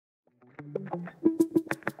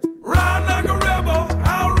Ride like a rebel,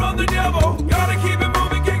 outrun the devil. Gotta keep it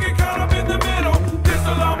moving, can't get caught up in the middle.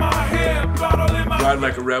 Pistol on my head, bottle in my... Ride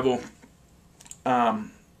like a rebel.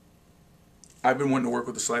 I've been wanting to work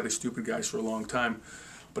with the Slightly Stoopid guys for a long time,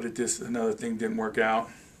 but another thing didn't work out.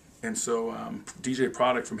 And so DJ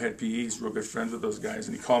Product from Head PE is real good friends with those guys,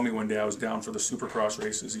 and he called me one day. I was down for the Supercross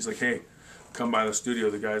races. He's like, hey, come by the studio.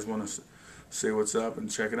 The guys want to say what's up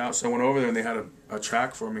and check it out. So I went over there, and they had a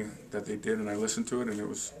track for me that they did, and I listened to it, and it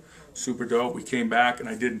was super dope. We came back, and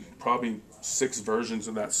I did probably 6 versions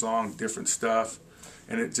of that song, different stuff,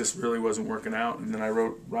 and it just really wasn't working out. And then I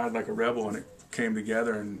wrote Ride Like a Rebel, and it came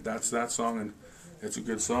together, and that's that song, and it's a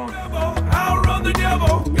good song. Outrun the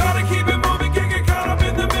devil, gotta keep it moving, can't get caught up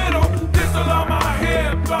in the middle. Pistol on my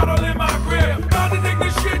head, bottle in my